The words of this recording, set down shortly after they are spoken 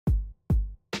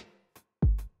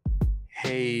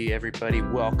Hey everybody,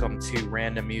 welcome to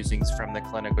Random Musings from the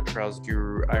Clinical Trials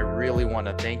Guru. I really want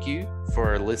to thank you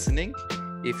for listening.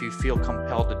 If you feel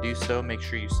compelled to do so, make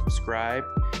sure you subscribe,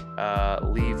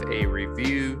 leave a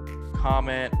review,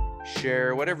 comment,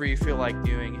 share, whatever you feel like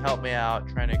doing. Help me out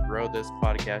trying to grow this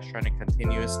podcast, trying to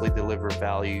continuously deliver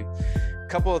value. A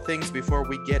couple of things before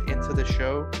we get into the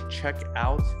show. Check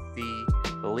out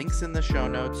the links in the show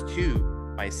notes to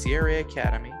my CRA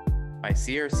Academy, my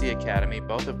CRC Academy,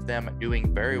 both of them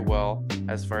doing very well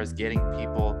as far as getting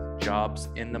people jobs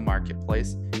in the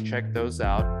marketplace. Check those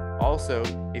out. Also,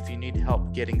 if you need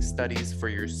help getting studies for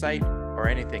your site or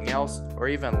anything else, or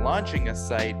even launching a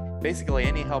site, basically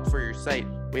any help for your site,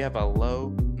 we have a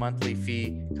low monthly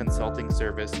fee consulting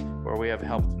service where we have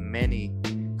helped many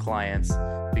clients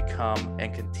become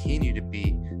and continue to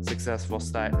be successful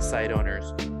site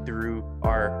owners through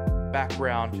our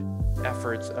background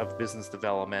efforts of business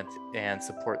development and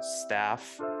support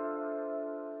staff.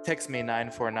 Text me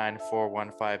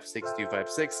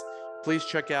 949-415-6256. Please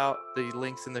check out the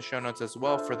links in the show notes as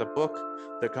well for the book,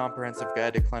 The Comprehensive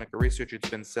Guide to Clinical Research. It's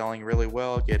been selling really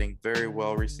well, getting very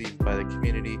well received by the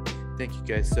community. Thank you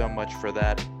guys so much for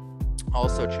that.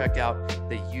 Also, check out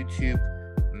the YouTube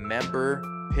member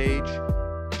page.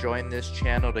 Join this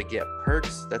channel to get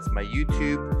perks. That's my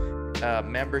YouTube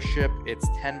membership. It's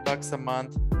 $10 a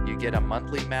month. You get a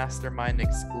monthly mastermind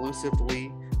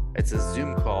exclusively. It's a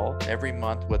Zoom call every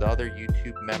month with other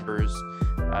YouTube members.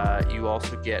 You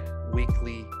also get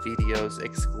weekly videos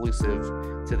exclusive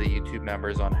to the YouTube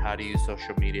members on how to use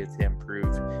social media to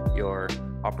improve your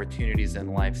opportunities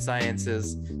in life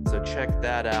sciences. So check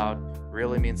that out.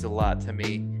 Really means a lot to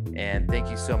me. And thank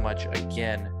you so much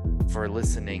again for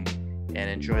listening, and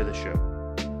enjoy the show.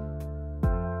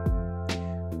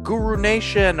 Guru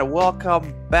Nation,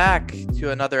 welcome back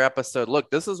to another episode. Look,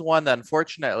 this is one that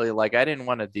unfortunately, I didn't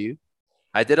want to do.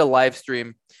 I did a live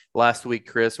stream last week,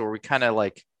 Chris, where we kind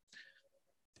of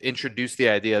introduced the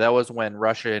idea. That was when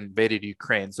Russia invaded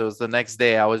Ukraine. So it was the next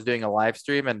day I was doing a live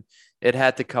stream and it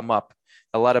had to come up.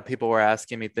 A lot of people were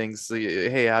asking me things.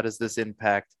 Hey, how does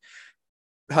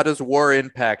war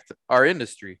impact our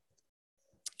industry?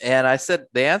 And I said,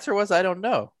 the answer was, I don't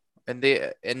know. And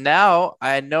now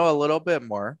I know a little bit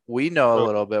more. We know a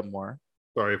little bit more.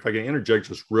 Sorry, if I can interject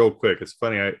just real quick. It's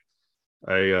funny. I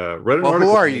read an article.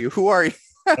 Who are you?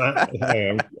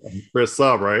 I'm Chris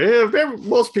Sabra. Yeah,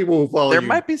 most people who follow there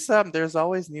might be some. There's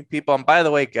always new people. And by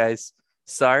the way, guys,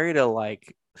 sorry to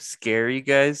scare you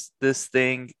guys. This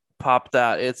thing popped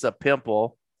out. It's a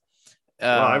pimple.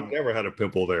 Well, I've never had a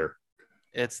pimple there.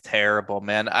 It's terrible,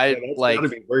 man. Gotta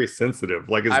be very sensitive.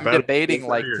 I'm debating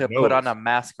to put on a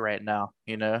mask right now,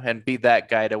 and be that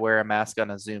guy to wear a mask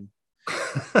on a Zoom.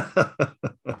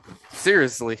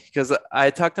 Seriously, because I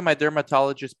talked to my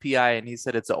dermatologist PI and he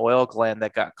said it's an oil gland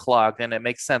that got clogged, and it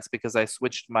makes sense because I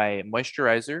switched my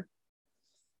moisturizer.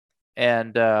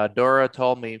 And Dora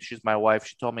told me, she's my wife,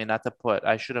 she told me I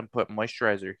shouldn't put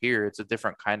moisturizer here. It's a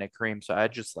different kind of cream. So I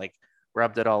just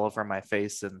rubbed it all over my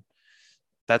face, and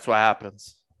that's what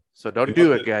happens. So don't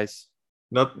do it, guys.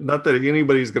 Not that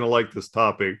anybody's going to like this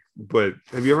topic, but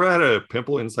have you ever had a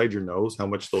pimple inside your nose? How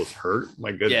much those hurt?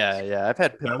 My goodness. Yeah. I've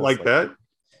had pimples like that.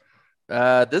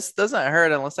 This doesn't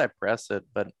hurt unless I press it,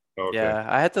 but okay. Yeah,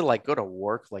 I had to go to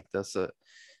work like this.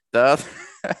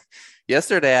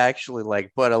 Yesterday, I actually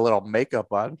put a little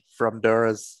makeup on from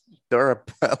Dora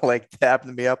tapped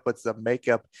me up with some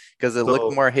makeup because it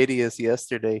looked more hideous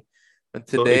yesterday. And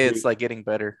today it's getting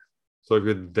better. So if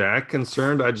you're that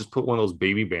concerned, I just put one of those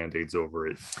baby Band-Aids over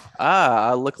it.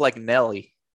 I look like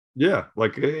Nelly. Yeah.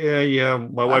 Yeah.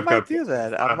 My wife might do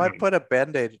that. I might put a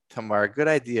Band-Aid tomorrow. Good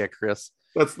idea, Chris.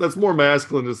 That's more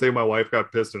masculine to say my wife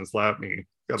got pissed and slapped me.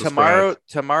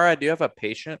 Tomorrow I do have a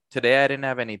patient. Today I didn't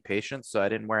have any patients, so I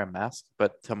didn't wear a mask.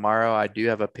 But tomorrow I do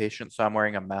have a patient, so I'm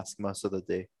wearing a mask most of the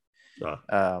day.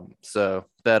 So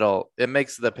it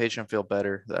makes the patient feel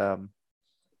better.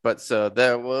 But so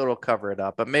that it'll cover it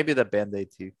up, but maybe the Band-Aid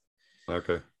too.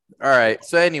 Okay. All right.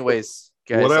 So anyways,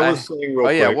 guys. What I was saying real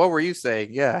quick. Yeah. What were you saying?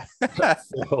 Yeah.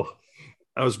 So,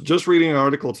 I was just reading an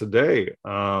article today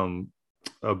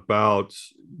about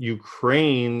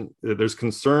Ukraine. There's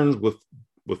concerns with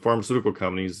pharmaceutical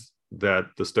companies that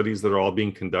the studies that are all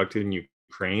being conducted in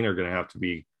Ukraine are going to have to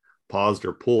be paused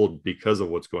or pulled because of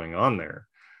what's going on there.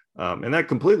 And that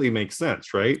completely makes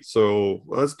sense, right? So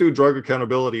let's do drug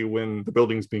accountability when the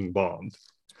building's being bombed.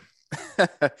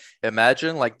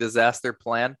 Imagine disaster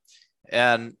plan.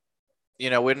 And,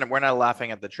 we're not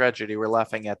laughing at the tragedy. We're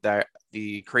laughing at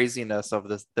the craziness of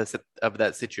of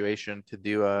that situation to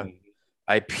do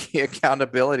IP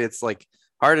accountability. It's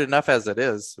hard enough as it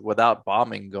is without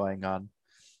bombing going on.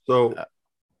 So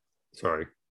Sorry.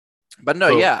 But no,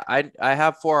 So, yeah, I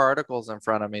have 4 articles in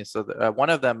front of me, so one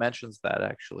of them mentions that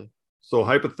actually. so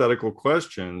hypothetical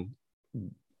question,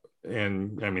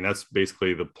 and I mean that's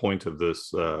basically the point of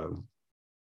this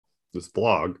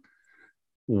vlog.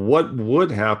 What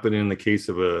would happen in the case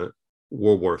of a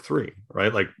World War III,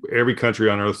 right? Like every country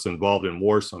on earth is involved in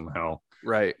war somehow.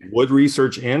 Right. Would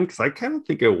research end? Because I kind of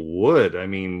think it would. I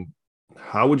mean,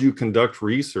 how would you conduct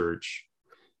research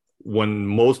when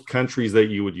most countries that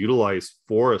you would utilize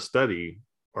for a study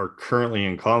are currently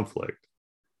in conflict?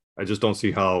 I just don't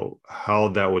see how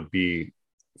that would be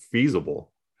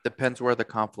feasible. Depends where the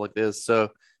conflict is. So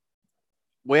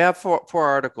we have four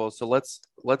articles, so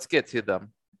let's get to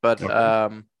them. But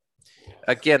Okay.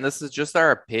 again, this is just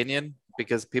our opinion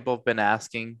because people have been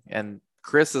asking, and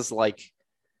Chris is like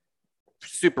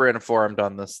super informed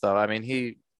on this stuff. I mean,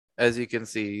 he, as you can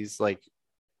see, he's like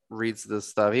reads this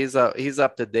stuff. He's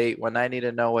up to date. When I need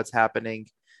to know what's happening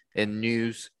in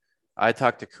news, I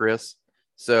talk to Chris.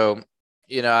 So,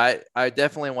 I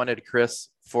definitely wanted Chris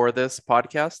for this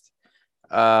podcast.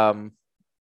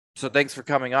 So thanks for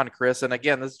coming on, Chris. And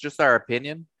again, this is just our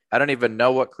opinion. I don't even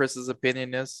know what Chris's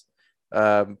opinion is.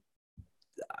 Um,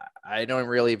 I don't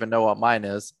really even know what mine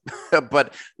is,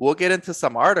 but we'll get into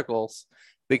some articles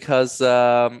because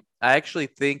I actually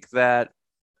think that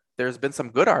there's been some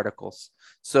good articles.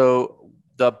 So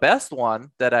the best one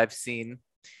that I've seen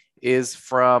is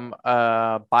from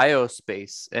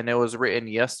Biospace, and it was written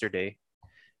yesterday.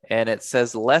 And it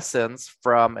says lessons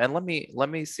from, and let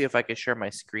me see if I can share my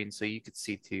screen so you could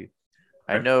see too.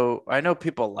 I Okay. know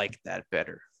people like that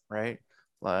better, right?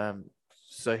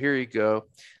 So here you go.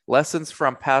 Lessons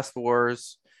from past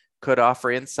wars could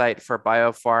offer insight for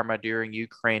biopharma during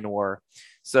Ukraine war.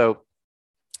 So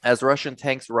as Russian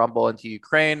tanks rumble into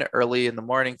Ukraine early in the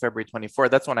morning, February 24th.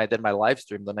 That's when I did my live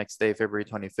stream the next day, February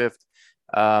 25th.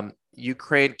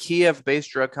 Ukraine,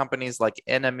 Kiev-based drug companies like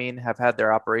Enamine have had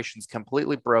their operations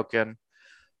completely broken.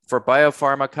 For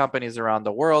biopharma companies around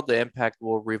the world, the impact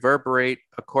will reverberate.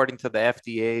 According to the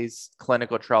FDA's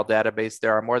clinical trial database,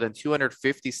 there are more than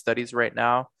 250 studies right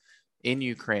now in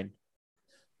Ukraine.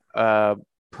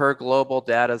 Per Global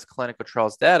Data's clinical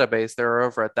trials database, there are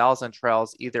over 1,000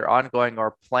 trials either ongoing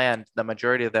or planned, the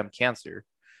majority of them cancer,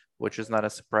 which is not a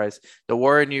surprise. The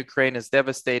war in Ukraine is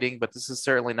devastating, but this is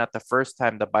certainly not the first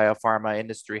time the biopharma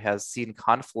industry has seen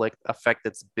conflict affect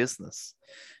its business.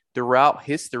 Throughout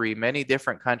history, many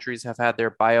different countries have had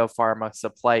their biopharma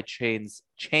supply chains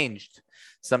changed,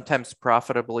 sometimes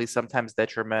profitably, sometimes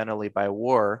detrimentally by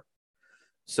war.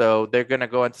 So they're going to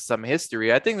go into some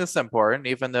history. I think this is important,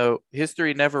 even though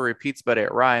history never repeats, but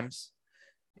it rhymes,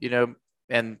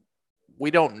 and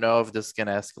we don't know if this is going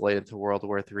to escalate into World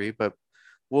War III, but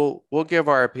we'll give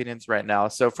our opinions right now.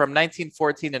 So from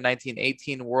 1914 to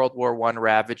 1918, World War I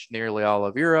ravaged nearly all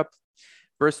of Europe.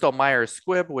 Bristol Myers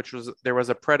Squibb, there was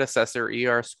a predecessor,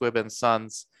 ER Squibb and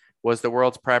Sons, was the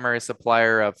world's primary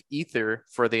supplier of ether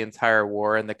for the entire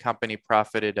war, and the company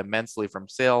profited immensely from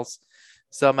sales.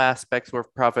 Some aspects were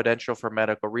providential for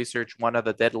medical research. One of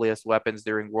the deadliest weapons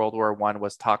during World War I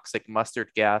was toxic mustard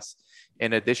gas.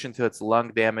 In addition to its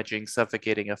lung-damaging,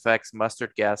 suffocating effects,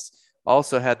 mustard gas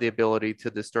also had the ability to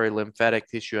destroy lymphatic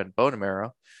tissue and bone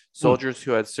marrow. Soldiers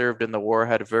who had served in the war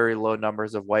had very low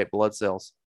numbers of white blood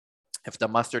cells. If the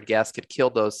mustard gas could kill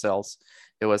those cells,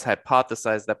 it was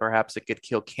hypothesized that perhaps it could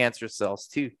kill cancer cells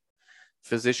too.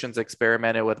 Physicians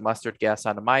experimented with mustard gas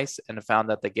on mice and found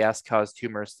that the gas caused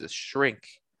tumors to shrink.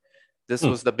 This Hmm.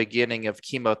 was the beginning of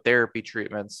chemotherapy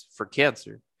treatments for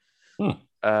cancer. Hmm.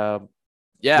 Yeah,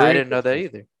 I Very didn't know that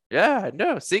interesting. either. Yeah,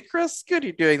 no. See, Chris, good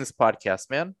you're doing this podcast,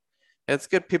 man. It's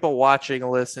good people watching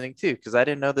and listening too, because I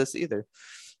didn't know this either.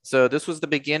 So this was the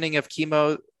beginning of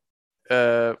chemo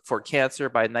for cancer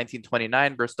by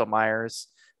 1929. Bristol Myers.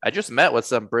 I just met with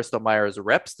some Bristol Myers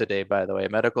reps today, by the way,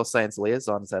 medical science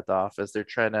liaisons at the office. They're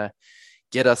trying to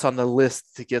get us on the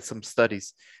list to get some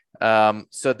studies.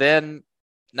 So then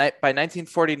by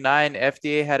 1949,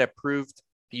 FDA had approved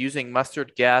using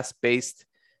mustard gas based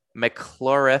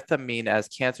mechlorethamine as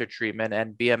cancer treatment,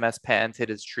 and BMS patented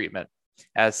its treatment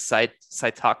as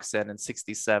Cytoxan in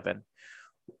 67.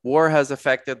 War has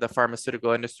affected the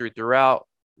pharmaceutical industry throughout.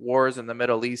 Wars in the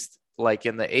Middle East, like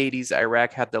in the 80s,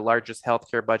 Iraq had the largest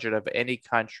healthcare budget of any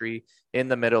country in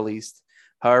the Middle East.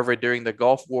 However, during the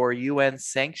Gulf War, UN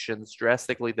sanctions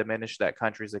drastically diminished that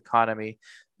country's economy.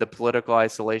 The political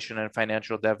isolation and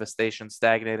financial devastation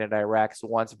stagnated Iraq's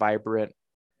once vibrant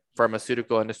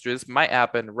pharmaceutical industry. This might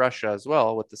happen in Russia as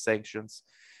well with the sanctions.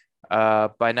 By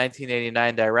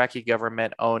 1989, the Iraqi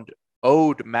government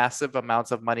owed massive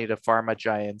amounts of money to pharma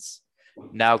giants,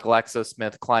 now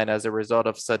GlaxoSmithKline, as a result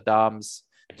of Saddam's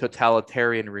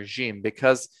totalitarian regime.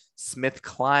 Because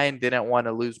SmithKline didn't want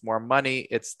to lose more money,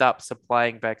 it stopped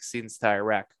supplying vaccines to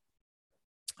Iraq.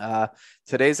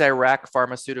 Today's Iraq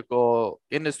pharmaceutical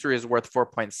industry is worth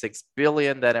 4.6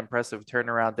 billion. That impressive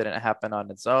turnaround didn't happen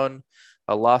on its own.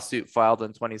 A lawsuit filed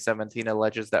in 2017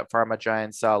 alleges that pharma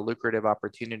giants saw a lucrative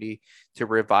opportunity to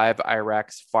revive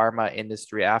Iraq's pharma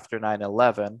industry after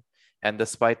 9/11. And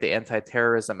despite the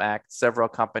Anti-Terrorism Act, several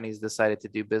companies decided to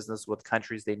do business with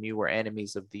countries they knew were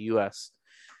enemies of the US.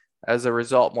 As a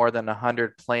result, more than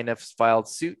 100 plaintiffs filed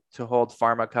suit to hold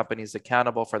pharma companies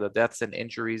accountable for the deaths and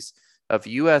injuries of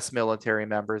US military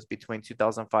members between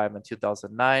 2005 and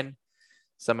 2009.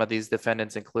 Some of these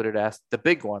defendants included the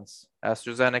big ones: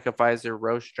 AstraZeneca, Pfizer,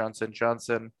 Roche, Johnson &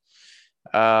 Johnson.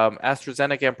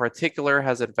 AstraZeneca in particular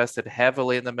has invested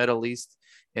heavily in the Middle East.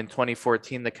 In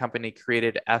 2014, the company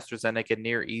created AstraZeneca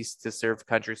Near East to serve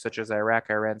countries such as Iraq,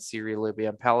 Iran, Syria, Libya,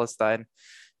 and Palestine.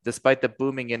 Despite the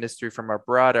booming industry from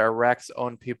abroad, Iraq's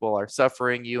own people are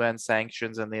suffering. UN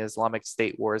sanctions and the Islamic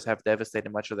State wars have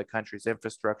devastated much of the country's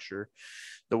infrastructure.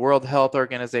 The World Health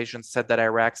Organization said that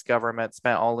Iraq's government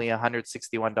spent only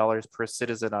 $161 per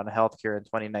citizen on healthcare in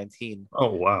 2019.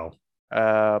 Oh,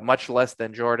 wow. Much less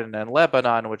than Jordan and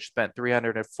Lebanon, which spent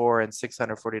 $304 and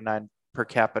 $649 per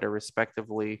capita,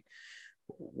 respectively.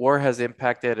 War has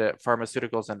impacted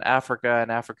pharmaceuticals in Africa. In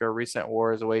Africa, recent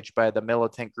wars waged by the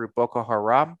militant group Boko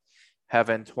Haram have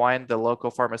entwined the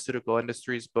local pharmaceutical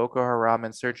industries. Boko Haram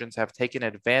insurgents have taken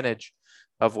advantage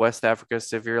of West Africa's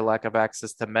severe lack of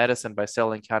access to medicine by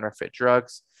selling counterfeit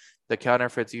drugs. The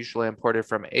counterfeits, usually imported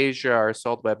from Asia, are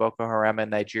sold by Boko Haram in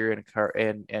Nigeria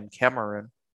and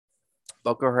Cameroon.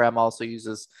 Boko Haram also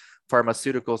uses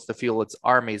pharmaceuticals to fuel its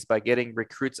armies by getting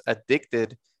recruits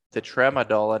addicted to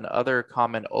tramadol and other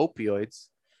common opioids.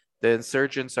 The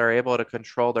insurgents are able to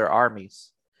control their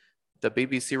armies. The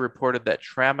BBC reported that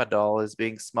tramadol is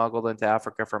being smuggled into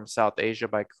Africa from South Asia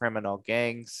by criminal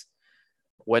gangs.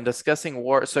 When discussing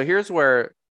war, so here's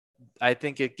where I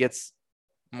think it gets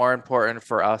more important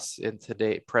for us in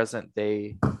present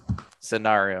day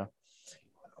scenario.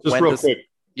 Just real quick.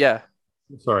 Yeah.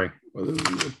 Sorry.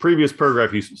 The previous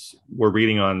paragraph you were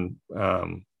reading on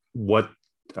what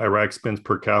Iraq spends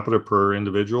per capita per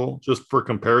individual. Just for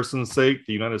comparison's sake,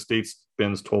 the United States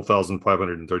spends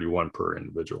 $12,531 per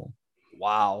individual.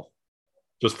 Wow.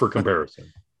 Just for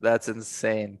comparison. That's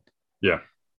insane. Yeah.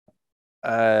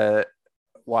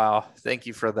 Wow. Thank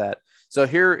you for that. So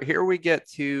here we get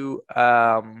to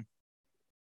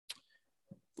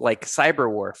like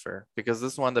cyber warfare, because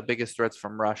this is one of the biggest threats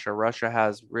from Russia. Russia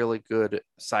has really good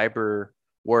cyber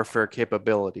warfare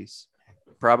capabilities,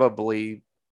 probably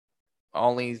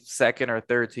only second or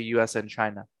third to US and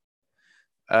China.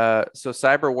 So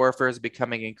cyber warfare is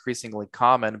becoming increasingly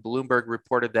common. Bloomberg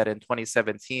reported that in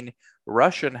 2017,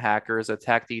 Russian hackers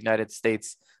attacked the United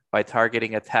States by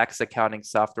targeting a tax accounting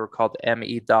software called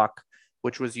MEDOC,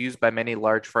 which was used by many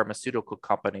large pharmaceutical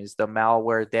companies. The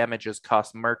malware damages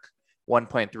cost Merck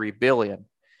 $1.3 billion.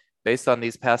 Based on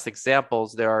these past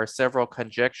examples, there are several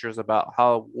conjectures about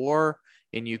how war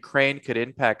in Ukraine could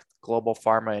impact global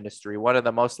pharma industry. One of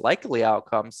the most likely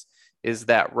outcomes is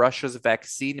that Russia's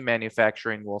vaccine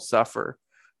manufacturing will suffer.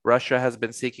 Russia has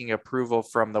been seeking approval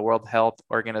from the World Health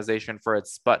Organization for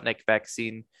its Sputnik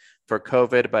vaccine for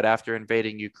COVID, but after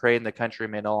invading Ukraine, the country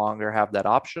may no longer have that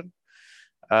option.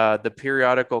 The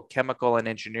periodical Chemical and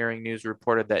Engineering News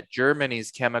reported that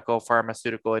Germany's chemical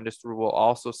pharmaceutical industry will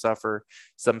also suffer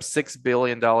some $6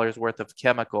 billion worth of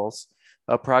chemicals.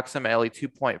 Approximately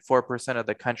 2.4% of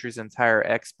the country's entire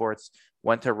exports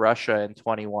went to Russia in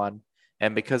 21.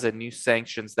 And because of new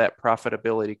sanctions, that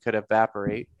profitability could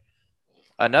evaporate.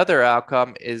 Another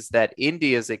outcome is that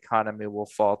India's economy will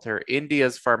falter.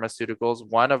 India's pharmaceuticals,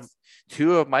 one of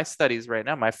two of my studies right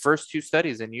now, my first two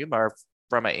studies in UMA are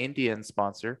from an Indian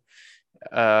sponsor.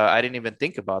 I didn't even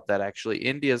think about that, actually.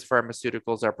 India's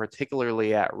pharmaceuticals are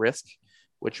particularly at risk,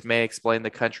 which may explain the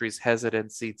country's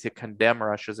hesitancy to condemn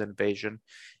Russia's invasion.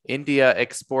 India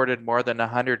exported more than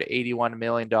 $181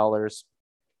 million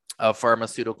of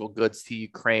pharmaceutical goods to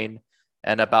Ukraine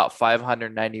and about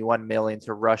 $591 million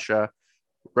to Russia.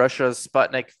 Russia's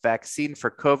Sputnik vaccine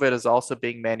for COVID is also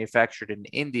being manufactured in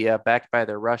India, backed by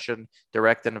the Russian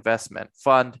Direct Investment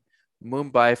Fund.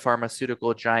 Mumbai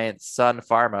pharmaceutical giant Sun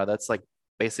Pharma, that's like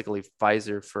basically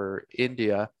Pfizer for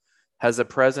India, has a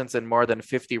presence in more than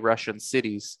 50 Russian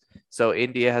cities. So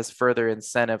India has further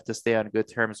incentive to stay on good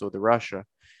terms with Russia.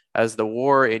 As the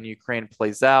war in Ukraine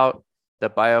plays out, the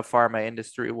biopharma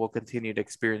industry will continue to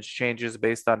experience changes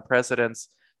based on precedents.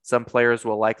 Some players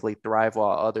will likely thrive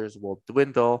while others will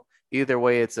dwindle. Either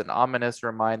way, it's an ominous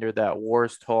reminder that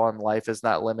war's toll on life is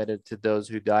not limited to those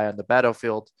who die on the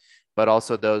battlefield, but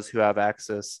also those who have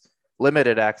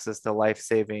limited access to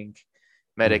life-saving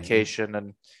medication.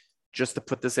 And just to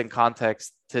put this in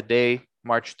context, today,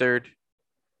 March 3rd,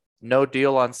 no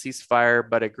deal on ceasefire,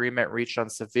 but agreement reached on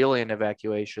civilian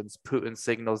evacuations. Putin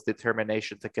signals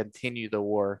determination to continue the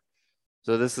war.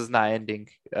 So this is not ending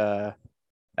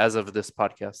as of this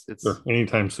podcast. It's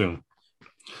anytime soon.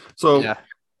 So yeah.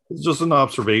 Just an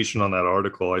observation on that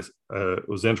article. It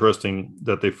was interesting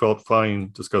that they felt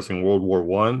fine discussing World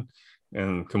War I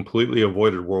and completely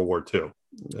avoided World War II.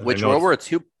 Which World War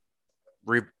II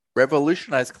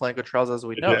revolutionized clinical trials as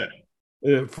we know.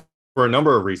 For a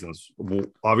number of reasons.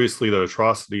 Obviously, the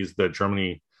atrocities that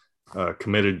Germany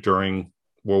committed during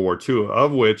World War II,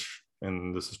 of which,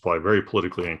 and this is probably very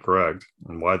politically incorrect,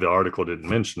 and why the article didn't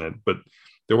mention it, but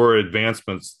there were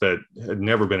advancements that had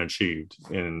never been achieved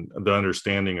in the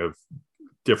understanding of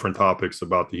different topics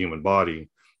about the human body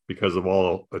because of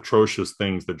all atrocious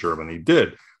things that Germany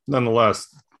did.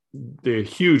 Nonetheless, they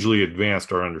hugely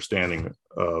advanced our understanding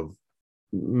of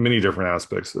many different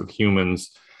aspects of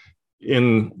humans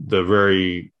in the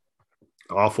very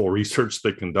awful research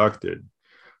they conducted.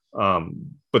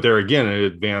 But there again, it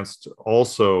advanced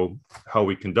also how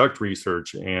we conduct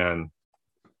research and,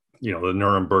 the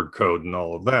Nuremberg Code and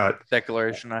all of that.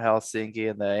 Declaration of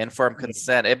Helsinki and the informed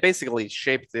consent. It basically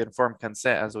shaped the informed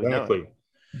consent as we know it.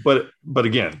 But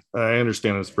again, I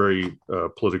understand it's very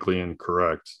politically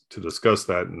incorrect to discuss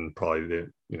that, and probably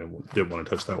didn't want to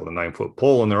touch that with a 9-foot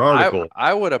pole in their article.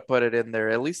 I would have put it in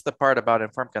there, at least the part about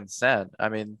informed consent. I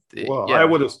mean, I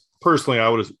would have personally, I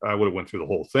would have went through the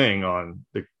whole thing on.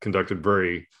 They conducted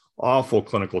very awful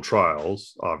clinical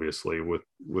trials, obviously with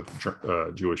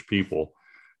Jewish people.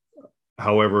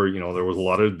 However, there was a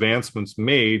lot of advancements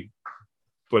made,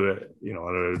 but at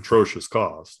an atrocious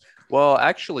cost. Well,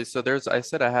 actually, so I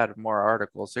said I had more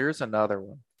articles. Here's another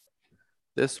one.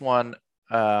 This one,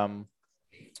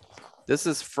 this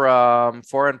is from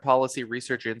Foreign Policy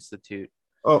Research Institute.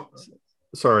 Oh,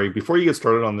 sorry. Before you get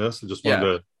started on this, I just wanted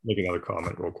to make another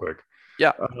comment real quick.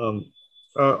 Yeah. I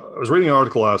was reading an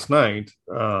article last night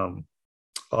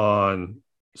on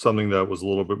something that was a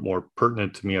little bit more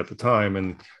pertinent to me at the time,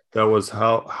 and that was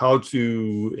how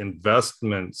to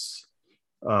investments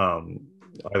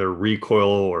either recoil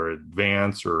or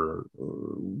advance, or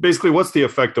basically what's the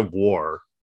effect of war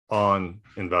on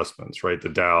investments, right? The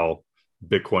Dow,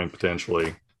 Bitcoin,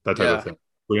 potentially, that type of thing.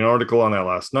 Read an article on that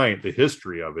last night, the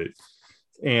history of it.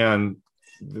 And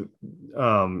in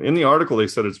the article, they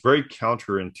said it's very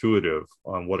counterintuitive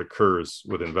on what occurs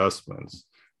with investments.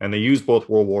 And they use both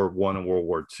World War I and World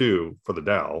War II for the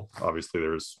Dow. Obviously,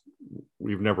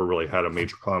 we've never really had a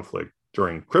major conflict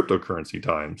during cryptocurrency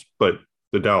times, but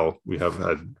the Dow, we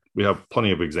have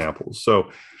plenty of examples.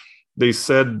 So they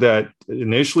said that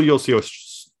initially you'll see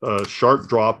a sharp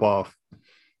drop off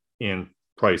in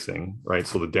pricing, right?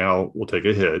 So the Dow will take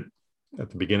a hit at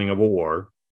the beginning of a war,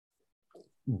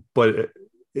 but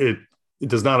it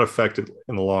does not affect it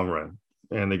in the long run.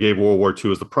 And they gave World War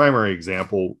II as the primary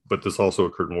example, but this also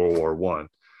occurred in World War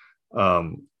I.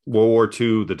 World War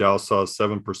II, the Dow saw a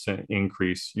 7%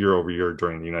 increase year over year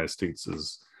during the United States'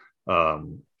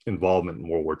 involvement in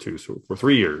World War II. So for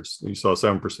 3 years, you saw a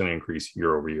 7% increase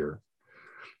year over year.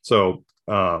 So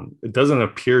it doesn't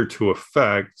appear to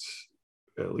affect,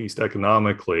 at least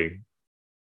economically,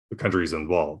 the countries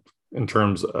involved in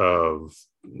terms of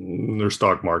their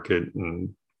stock market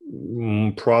and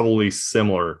probably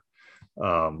similar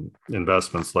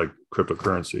investments like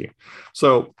cryptocurrency.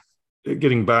 So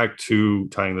getting back to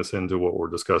tying this into what we're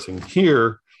discussing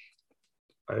here,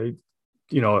 I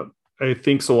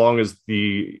think so long as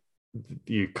the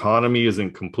economy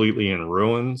isn't completely in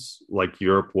ruins like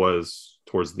Europe was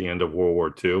towards the end of World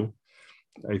War II,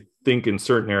 I think in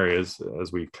certain areas,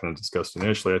 as we kind of discussed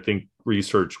initially, I think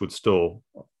research would still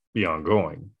be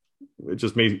ongoing.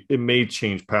 It may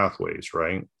change pathways,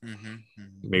 right? Mm-hmm.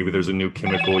 Maybe there's a new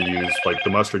chemical used, like the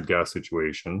mustard gas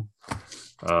situation,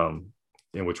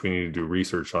 in which we need to do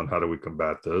research on how do we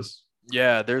combat this.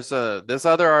 Yeah, this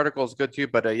other article is good too,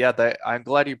 but I'm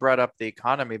glad you brought up the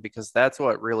economy, because that's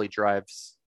what really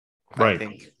drives, right, I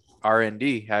think,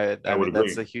 R&D. I mean,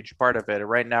 that's a huge part of it.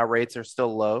 Right now, rates are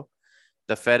still low.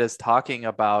 The Fed is talking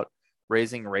about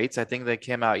raising rates. I think they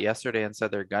came out yesterday and said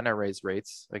they're gonna raise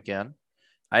rates again.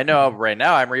 I know right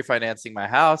now I'm refinancing my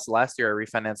house. Last year I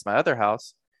refinanced my other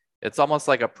house. It's almost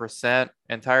like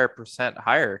entire percent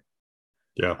higher.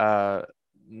 Yeah.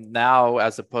 Now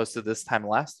as opposed to this time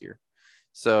last year.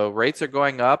 So rates are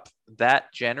going up.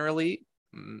 That generally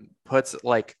puts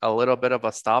like a little bit of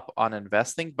a stop on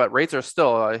investing, but rates are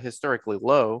still historically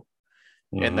low.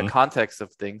 in the Mhm. context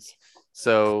of things.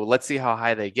 So let's see how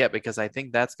high they get, because I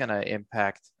think that's going to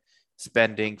impact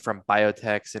spending from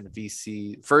biotechs and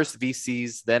VC, first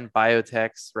VCs, then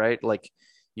biotechs, right? Like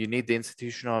you need the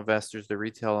institutional investors, the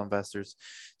retail investors.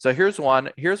 So here's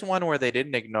one where they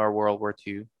didn't ignore World War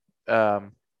II.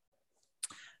 Um,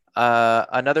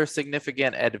 Another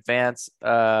significant advance,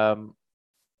 World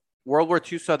War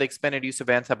II saw the expanded use of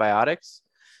antibiotics.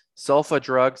 Sulfa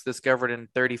drugs discovered in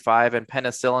 35 and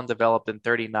penicillin developed in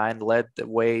 39 led the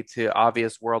way to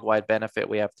obvious worldwide benefit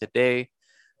we have today.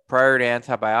 Prior to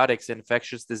antibiotics,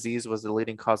 infectious disease was the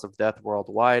leading cause of death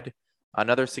worldwide.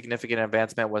 Another significant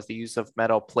advancement was the use of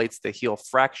metal plates to heal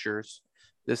fractures.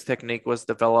 This technique was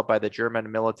developed by the German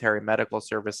military medical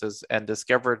services and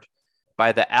discovered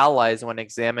by the Allies when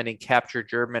examining captured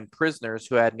German prisoners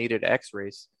who had needed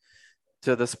x-rays.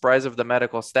 To the surprise of the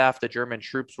medical staff, the German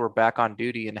troops were back on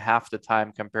duty in half the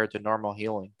time compared to normal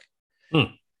healing.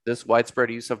 Hmm. This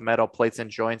widespread use of metal plates and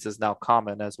joints is now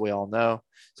common, as we all know.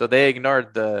 So they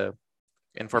ignored the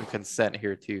informed consent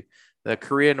here too. The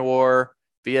Korean War,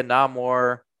 Vietnam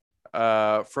War,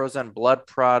 frozen blood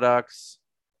products,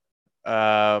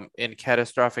 in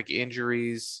catastrophic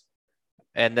injuries,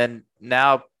 and then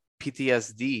now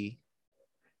PTSD.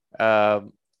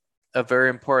 A very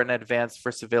important advance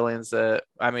for civilians.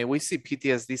 I mean, we see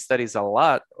PTSD studies a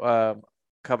lot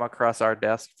come across our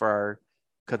desk for our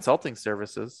consulting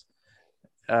services.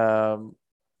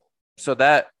 So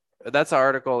that's an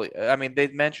article. I mean, they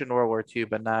mentioned World War II,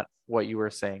 but not what you were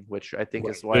saying, which I think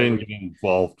is why Didn't get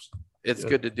involved. it's Yeah,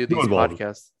 good to do too these involved.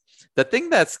 podcasts. The thing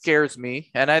that scares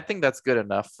me, and I think that's good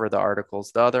enough for the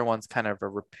articles. The other one's kind of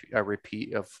a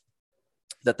repeat of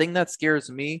the thing that scares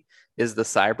me is the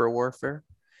cyber warfare.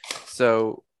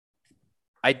 So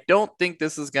I don't think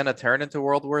this is going to turn into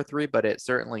World War III, but it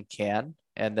certainly can.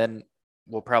 And then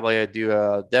we'll probably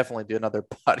definitely do another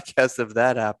podcast if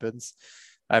that happens.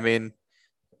 I mean,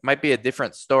 might be a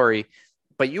different story.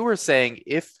 But you were saying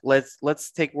if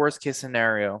let's take worst case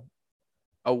scenario,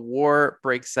 a war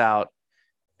breaks out,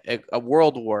 a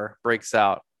world war breaks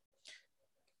out.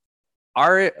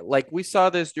 Like we saw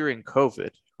this during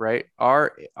COVID, right?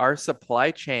 Our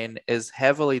supply chain is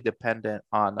heavily dependent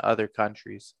on other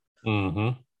countries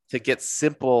Mm-hmm. to get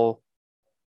simple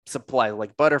supply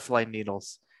like butterfly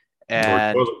needles Or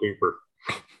and toilet paper.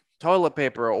 toilet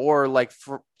paper, or like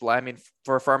for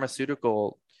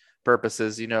pharmaceutical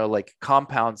purposes, like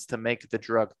compounds to make the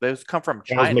drug. Those come from I was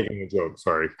China. making a joke.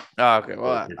 Sorry. Oh, okay,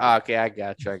 well, okay, I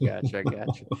got you.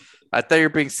 I thought you were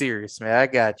being serious, man. I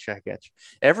got you.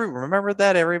 Remember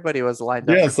that everybody was lined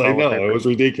up for Yes, I toilet know. It paper. was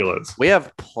ridiculous. We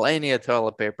have plenty of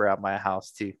toilet paper at my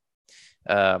house too.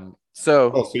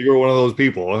 So Oh, so you were one of those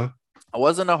people, huh? I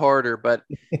wasn't a hoarder, but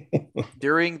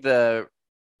during the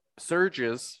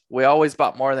surges, we always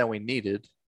bought more than we needed,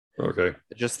 Okay.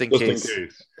 just in Just in case.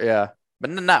 case. Yeah, but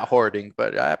not hoarding.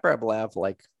 But I probably have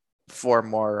like 4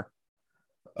 more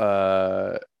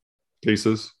uh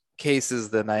Cases.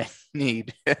 than I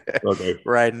need Okay.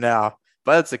 right now.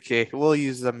 But it's okay. We'll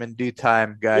use them in due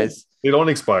time, guys. They don't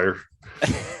expire.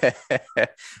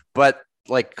 But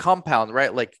like compound,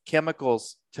 right? Like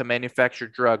chemicals to manufacture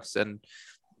drugs and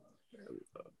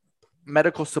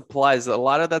medical supplies, a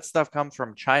lot of that stuff comes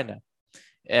from China.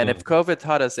 And if COVID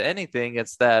taught us anything,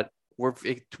 it's that we're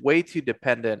way too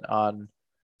dependent on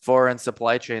foreign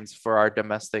supply chains for our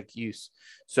domestic use.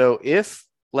 So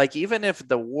even if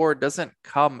the war doesn't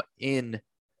come in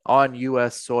on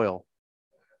US soil,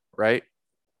 right?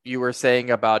 You were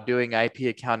saying about doing IP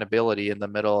accountability in the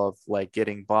middle of like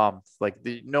getting bombed. Like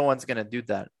no one's going to do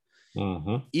that.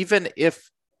 Mm-hmm. Even if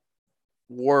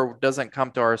war doesn't come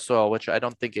to our soil, which I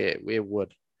don't think it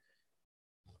would.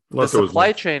 The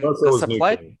supply chain,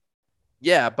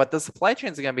 yeah, but the supply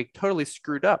chain is going to be totally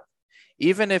screwed up.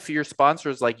 Even if your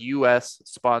sponsors like US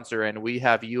sponsor and we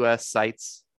have US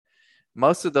sites,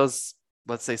 most of those,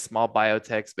 let's say small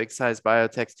biotechs, big size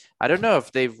biotechs, I don't know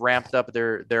if they've ramped up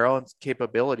their own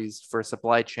capabilities for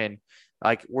supply chain.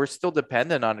 Like we're still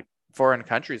dependent on foreign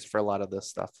countries for a lot of this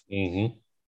stuff. Mm-hmm.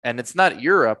 And it's not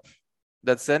Europe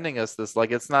that's sending us this.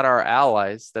 Like it's not our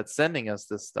allies that's sending us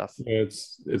this stuff.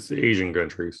 It's the Asian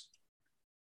countries.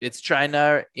 It's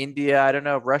China, India. I don't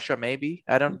know, Russia maybe.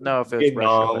 I don't know if it's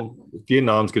Russia. But...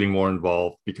 Vietnam's getting more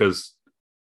involved because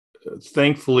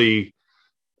thankfully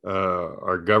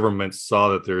our government saw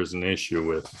that there's an issue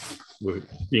with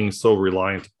being so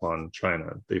reliant upon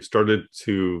China. They've started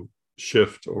to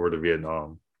shift over to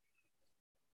Vietnam.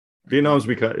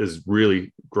 is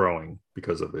really growing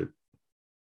because of it.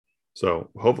 So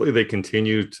hopefully they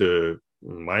continue to,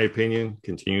 in my opinion,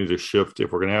 continue to shift.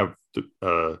 If we're going to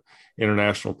have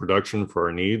international production for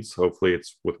our needs, hopefully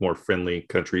it's with more friendly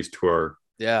countries to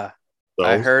Yeah.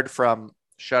 I So heard from,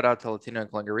 shout out to Latino and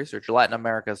Clinical Research, Latin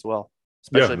America as well,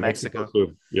 yeah, especially Mexico Mexico.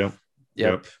 too. Yeah,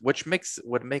 yeah. Yep. Which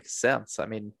would make sense. I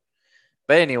mean,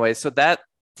 but anyway, so that,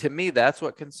 to me, that's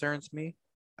what concerns me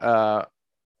as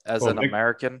Well, an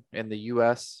American in the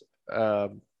US.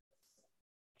 Um,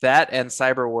 that and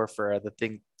cyber warfare are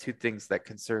the two things that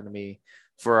concern me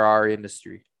for our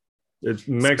industry. it's Spe-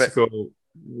 Mexico.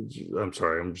 I'm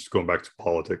sorry, I'm just going back to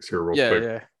politics here real yeah, quick.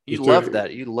 yeah. You Just love to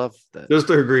that. You love that. just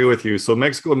to agree with you. So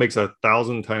Mexico makes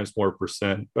 1,000 times more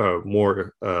percent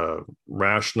more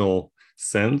rational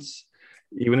sense.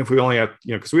 Even if we only have,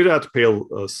 because we'd have to pay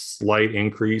a slight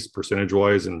increase percentage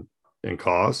wise in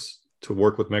costs to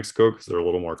work with Mexico because they're a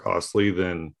little more costly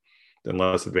than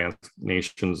less advanced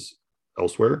nations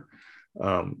elsewhere.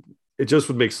 Um, it just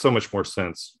would make so much more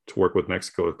sense to work with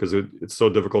Mexico because it's so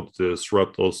difficult to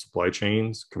disrupt those supply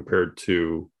chains compared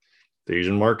to the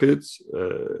Asian markets.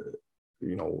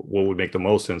 What would make the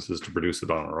most sense is to produce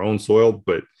it on our own soil,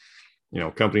 but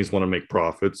companies want to make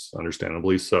profits,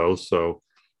 understandably so. So,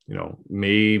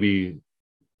 maybe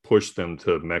push them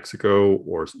to Mexico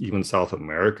or even South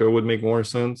America would make more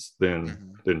sense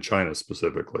than China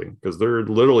specifically, because they're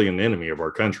literally an enemy of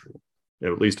our country,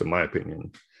 at least in my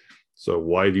opinion. So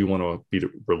why do you want to be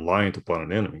reliant upon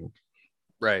an enemy?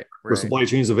 Right. For supply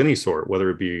chains of any sort, whether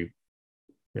it be,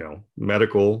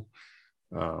 medical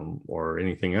or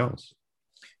anything else.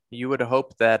 You would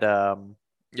hope that,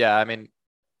 yeah, I mean,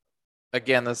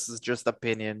 again, this is just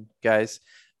opinion, guys.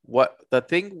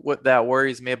 That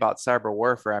worries me about cyber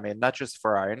warfare, I mean, not just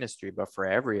for our industry, but for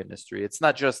every industry. It's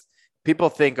not just people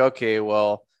think, okay,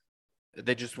 well,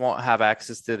 they just won't have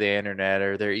access to the internet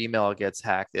or their email gets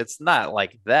hacked. It's not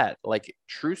like that. Like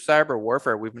true cyber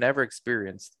warfare, we've never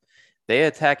experienced. They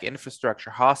attack infrastructure,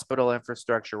 hospital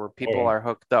infrastructure where people are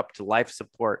hooked up to life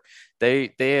support. They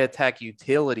attack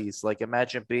utilities. Like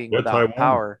imagine being without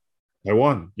power.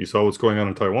 Taiwan. You saw what's going on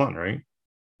in Taiwan, right?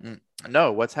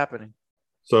 No, what's happening?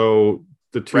 So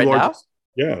the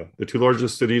two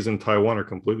largest cities in Taiwan are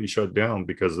completely shut down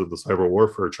because of the cyber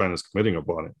warfare China's committing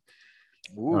upon it.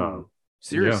 Ooh,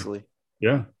 seriously?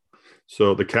 Yeah.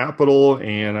 So the capital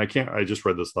and I just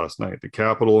read this last night. The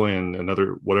capital and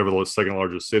another, whatever the second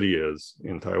largest city is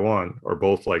in Taiwan, are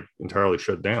both like entirely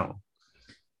shut down.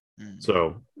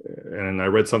 So, and I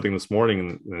read something this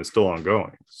morning and it's still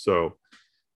ongoing. So,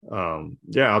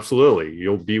 yeah, absolutely.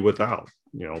 You'll be without,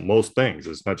 most things.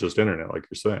 It's not just internet, like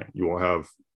you're saying. You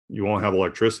won't have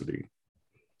electricity.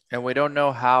 And we don't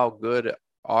know how good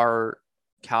our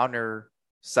counter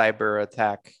cyber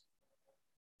attack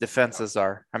defenses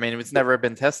are. I mean, it's never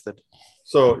been tested.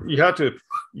 So you have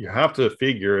to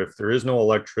figure if there is no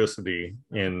electricity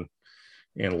in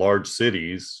large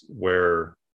cities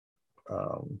where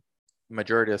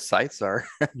majority of sites are.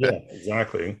 Yeah,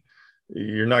 exactly.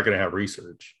 You're not going to have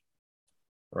research,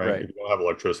 right? You don't have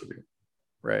electricity.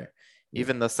 Right.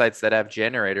 Even the sites that have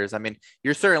generators. I mean,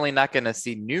 you're certainly not going to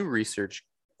see new research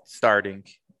starting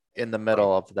in the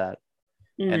middle of that.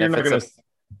 And if it's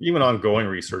even ongoing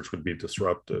research would be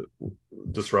disrupted.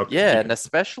 Yeah, and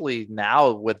especially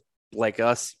now with like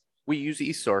us, we use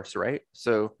eSource, right?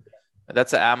 So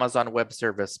that's an Amazon Web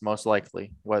Service, most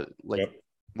likely. What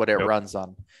it runs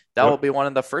on. That will be one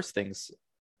of the first things.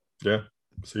 Yeah.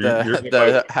 So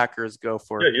the hackers go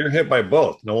for. Yeah, you're hit by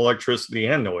both. No electricity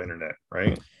and no internet,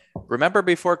 right? Remember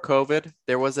before COVID,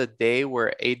 there was a day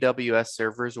where AWS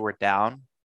servers were down.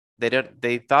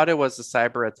 They thought it was a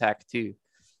cyber attack too.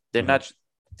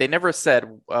 They never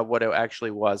said what it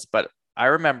actually was, but I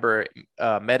remember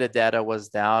metadata was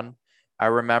down. I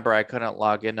remember I couldn't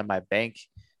log into my bank.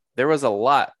 There was a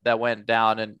lot that went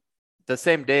down, and the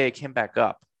same day it came back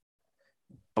up.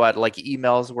 But like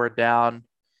emails were down.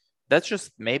 That's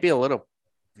just maybe a little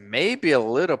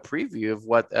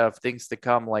preview of things to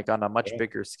come, like on a much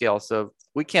bigger scale. So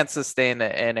we can't sustain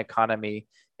an economy,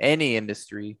 any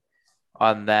industry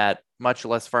on that, much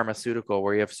less pharmaceutical,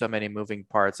 where you have so many moving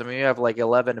parts. I mean, you have like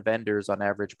 11 vendors on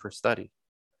average per study.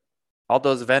 All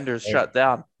those vendors shut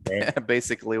down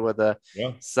basically with a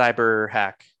cyber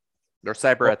hack or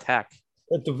cyber attack.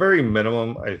 At the very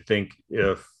minimum, I think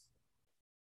if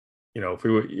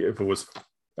it was,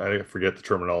 I forget the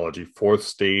terminology, fourth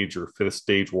stage or fifth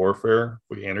stage warfare,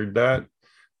 we entered that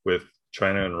with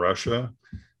China and Russia.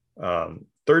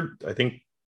 Third, I think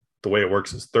the way it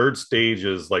works is third stage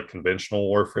is like conventional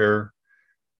warfare.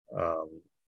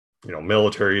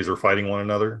 Militaries are fighting one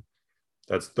another.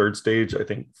 That's third stage. I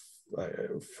think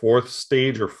fourth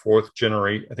stage or fourth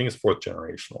generation. I think it's fourth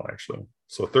generational actually.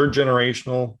 So third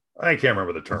generational, I can't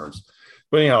remember the terms.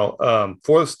 But anyhow,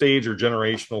 fourth stage or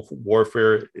generational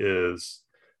warfare is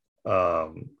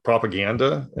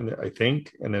propaganda, and I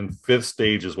think, and then fifth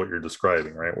stage is what you're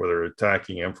describing, right? Where they're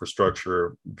attacking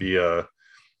infrastructure via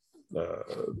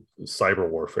cyber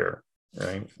warfare,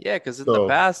 right? Yeah, because in the So,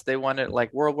 past they wanted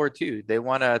like World War II. They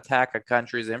want to attack a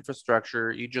country's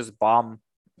infrastructure. You just bomb,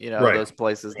 right, those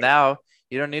places. right, Now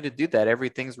you don't need to do that.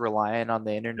 Everything's relying on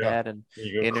the yeah, internet and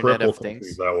you can Internet cripple of countries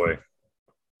Things. that way,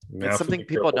 It's something massively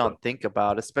people cripple them. don't think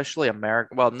about, especially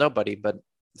America. Well, nobody, but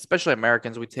especially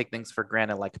Americans, we take things for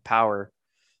granted, like power.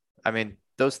 I mean,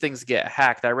 those things get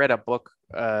hacked. I read a book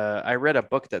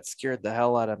that scared the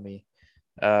hell out of me,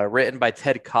 written by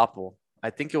Ted Koppel. I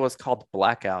think it was called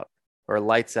Blackout or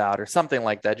Lights Out or something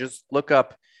like that. Just look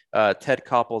up Ted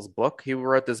Koppel's book. He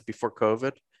wrote this before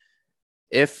COVID.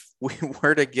 If we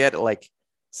were to get like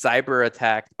cyber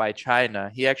attacked by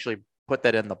China, he actually put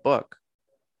that in the book.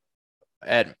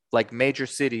 At like major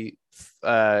city,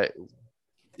 uh,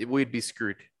 we'd be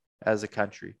screwed as a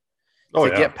country. Oh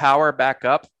To yeah, get power back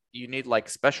up, you need like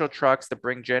special trucks to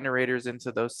bring generators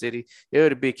into those cities. It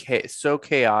would be so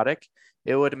chaotic.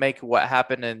 It would make what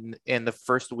happened in the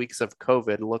first weeks of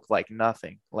COVID look like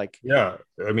nothing, yeah.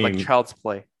 I like mean, child's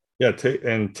play. yeah.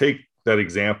 Take that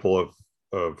example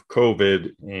of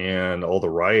COVID and all the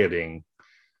rioting,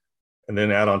 and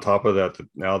then add on top of that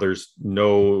now there's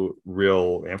no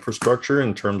real infrastructure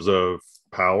in terms of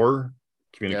power,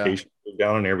 Yeah, communication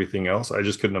down, and everything else. I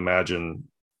just couldn't imagine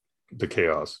the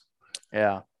chaos.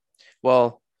 yeah.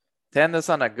 Well, to end this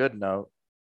on a good note,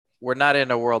 we're not in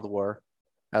a world war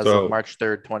as of So March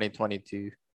 3rd,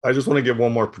 2022. I just want to give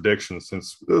one more prediction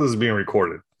since this is being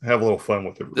recorded. Have a little fun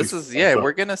with it. At This least is, thumbs yeah,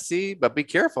 we're up. gonna see, but be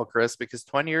careful, Chris, because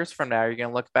 20 years from now, you're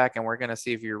gonna look back and we're gonna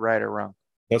see if you're right or wrong.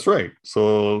 That's right.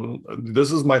 So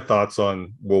this is my thoughts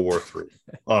on World War III,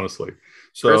 honestly.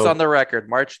 Chris on So the record,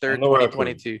 March on 3rd, the record.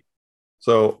 2022.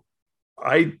 So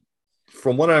I,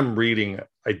 from what I'm reading,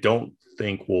 I don't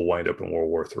think we'll wind up in World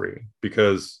War III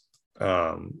because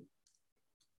um,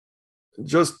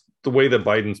 just the way that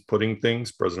Biden's putting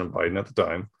things, President Biden at the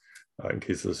time, in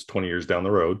case this is 20 years down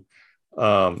the road,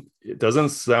 it doesn't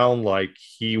sound like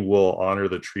he will honor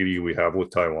the treaty we have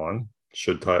with Taiwan.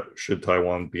 Should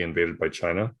Taiwan be invaded by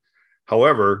China?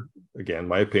 However, again,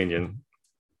 my opinion,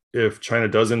 if China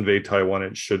does invade Taiwan,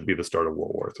 it should be the start of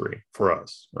World War III for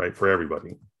us, right? For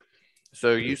everybody.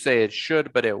 So you say it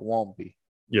should, but it won't be.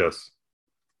 Yes.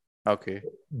 Okay.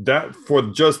 That for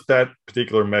just that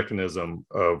particular mechanism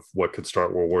of what could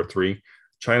start World War III,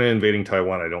 China invading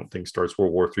Taiwan, I don't think starts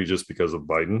World War III just because of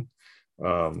Biden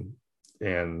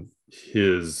and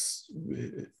his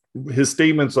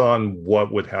statements on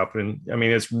what would happen. I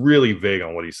mean, it's really vague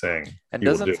on what he's saying And he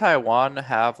will doesn't do. Taiwan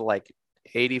have like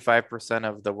 85%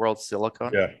 of the world's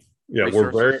silicon Yeah, yeah,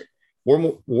 resources?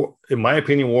 in my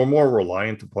opinion, we're more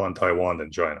reliant upon Taiwan than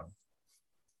China.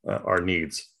 Our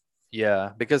needs.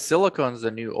 Yeah, because silicon's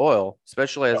the new oil,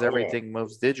 especially as Oh, yeah. everything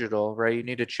moves digital, right? You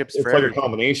need the chips for It's like a everything.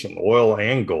 combination, oil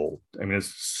and gold. I mean,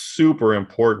 it's super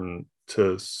important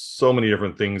to so many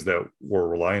different things that we're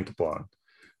reliant upon.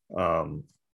 Um,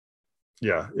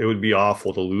 yeah, it would be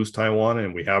awful to lose Taiwan,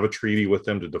 and we have a treaty with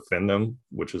them to defend them,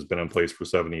 which has been in place for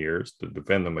 70 years to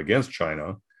defend them against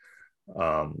China.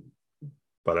 Um,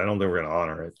 but I don't think we're going to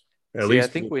honor it. At See, I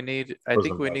least think we need I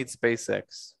think President we Biden. need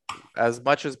SpaceX. As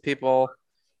much as people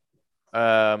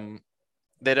um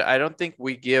that I don't think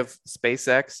we give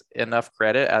SpaceX enough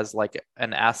credit as like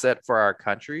an asset for our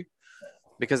country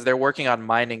because they're working on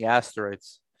mining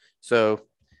asteroids. So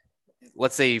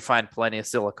let's say you find plenty of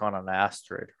silicon on an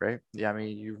asteroid, right? Yeah, I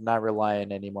mean, you're not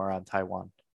relying anymore on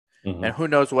Taiwan. And Mhm. who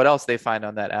knows what else they find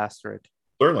on that asteroid.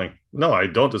 Certainly, no, I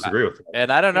don't I- disagree with that.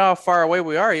 And I don't know how far away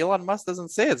we are. Elon Musk doesn't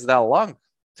say it's that long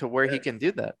to where he can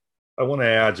do that. I want to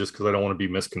add just because I don't want to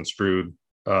be misconstrued.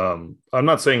 I'm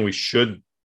not saying we should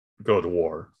go to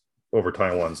war over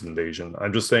Taiwan's invasion.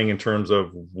 I'm just saying, in terms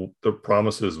of the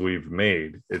promises we've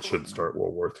made, it should start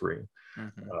World War III.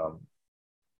 Mhm. Um,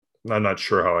 I'm not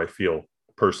sure how I feel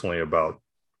personally about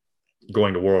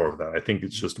going to war over that. I think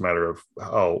it's just a matter of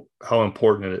how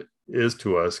important it is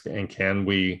to us, and can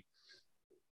we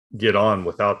get on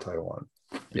without Taiwan?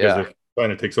 Because Yeah, if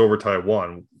China takes over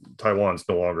Taiwan, Taiwan's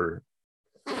no longer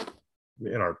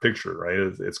in our picture, right?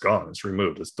 It's gone. It's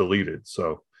removed. It's deleted.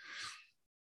 So,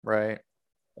 right.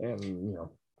 and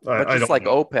But I don't know.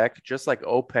 Just like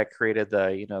OPEC created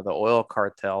the oil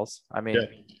cartels. I Yeah,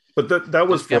 mean, but that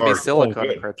was there's for gonna be our own silicon good.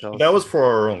 That cartels. was for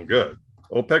our own good.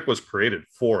 OPEC was created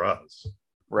for us,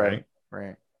 Right,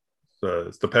 right? right.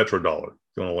 It's the petrodollar.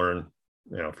 If you want to learn,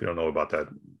 if you don't know about that,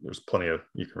 there's plenty of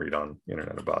you can read on the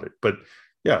internet about it. But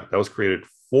yeah, that was created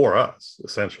for us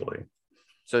essentially.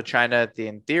 So China,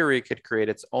 in theory, could create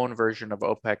its own version of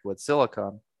OPEC with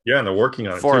silicon Yeah, and they're working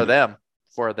on it too. for them.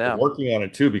 for them. Working on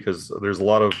it too, because there's a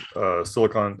lot of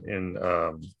silicon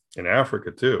in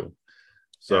Africa too.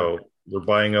 So they're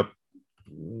buying up,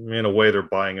 in a way, they're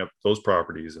buying up those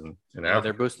properties in Africa.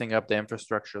 They're boosting up the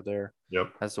infrastructure there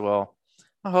Yep. as well.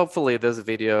 Hopefully this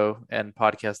video and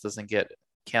podcast doesn't get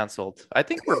canceled. I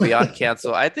think we're beyond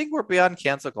cancel. I think we're beyond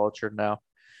cancel culture now,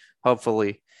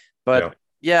 hopefully. But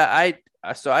I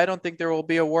don't think there will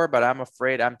be a war, but I'm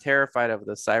terrified of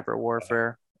the cyber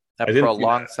warfare,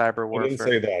 prolonged cyber warfare. I didn't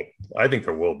say that. I think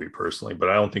there will be, personally, but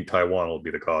I don't think Taiwan will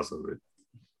be the cause of it.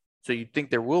 So you think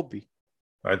there will be?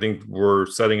 I think we're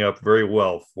setting up very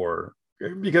well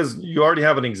because you already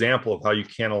have an example of how you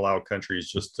can't allow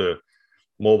countries just to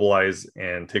mobilize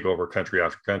and take over country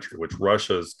after country, which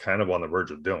Russia is kind of on the verge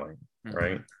of doing,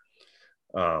 right?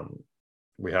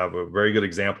 We have a very good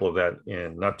example of that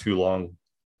in not too long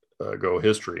ago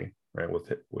history, right,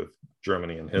 with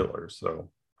Germany and Hitler. So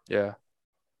yeah,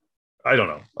 I don't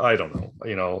know.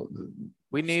 You know,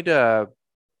 we need to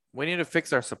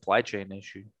fix our supply chain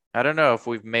issue. I don't know if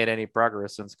we've made any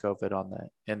progress since COVID on that,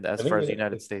 and as far as the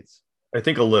United States. I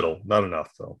think a little, not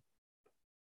enough though.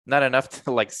 Not enough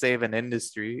to like save an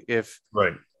industry if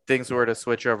things were to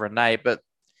switch overnight, but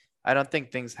I don't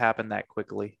think things happen that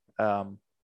quickly.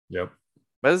 Yep.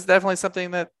 But it's definitely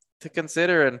something to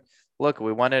consider. And look,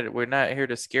 we're not here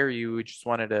to scare you. We just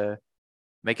wanted to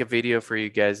make a video for you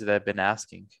guys that have been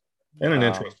asking. And an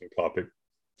interesting topic.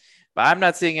 But I'm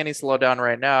not seeing any slowdown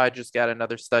right now. I just got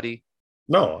another study.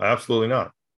 No, absolutely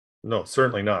not. No,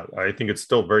 certainly not. I think it's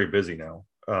still very busy now.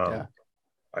 I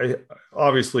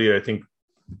think,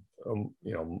 you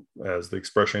know, as the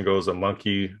expression goes, a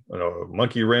monkey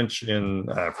wrench in,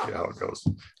 I forget how it goes,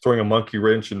 throwing a monkey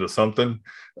wrench into something.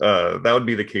 That would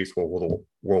be the case for World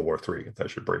War III. If that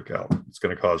should break out, it's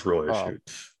going to cause real issues.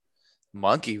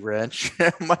 Monkey wrench,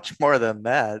 much more than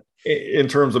that in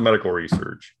terms of medical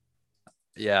research.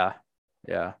 Yeah.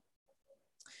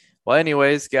 Well,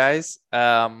 anyways, guys,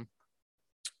 the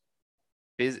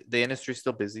industry's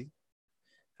still busy.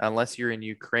 Unless you're in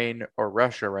Ukraine or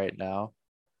Russia right now,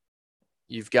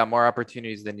 you've got more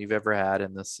opportunities than you've ever had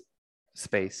in this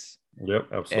space. Yep,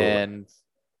 absolutely. And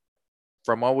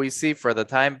from what we see, for the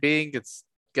time being, it's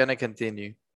gonna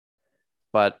continue.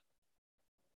 But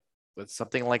with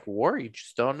something like war, you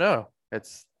just don't know.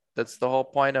 That's the whole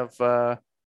point of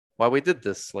why we did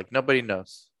this. Like, nobody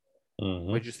knows.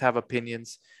 We just have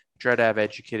opinions. Try to have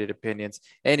educated opinions.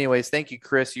 Anyways, thank you,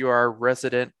 Chris. You are our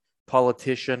resident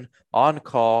politician on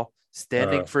call,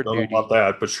 standing for duty. Don't know about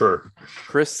that, but sure.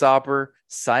 Chris Sauber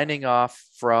signing off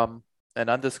from an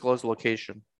undisclosed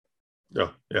location.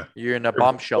 Yeah. You're in a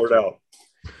bomb shelter.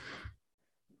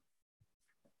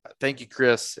 Thank you,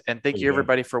 Chris. And thank you,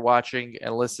 everybody, for watching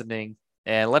and listening.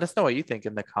 And let us know what you think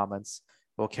in the comments.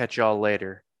 We'll catch y'all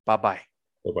later. Bye-bye.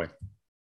 Bye-bye.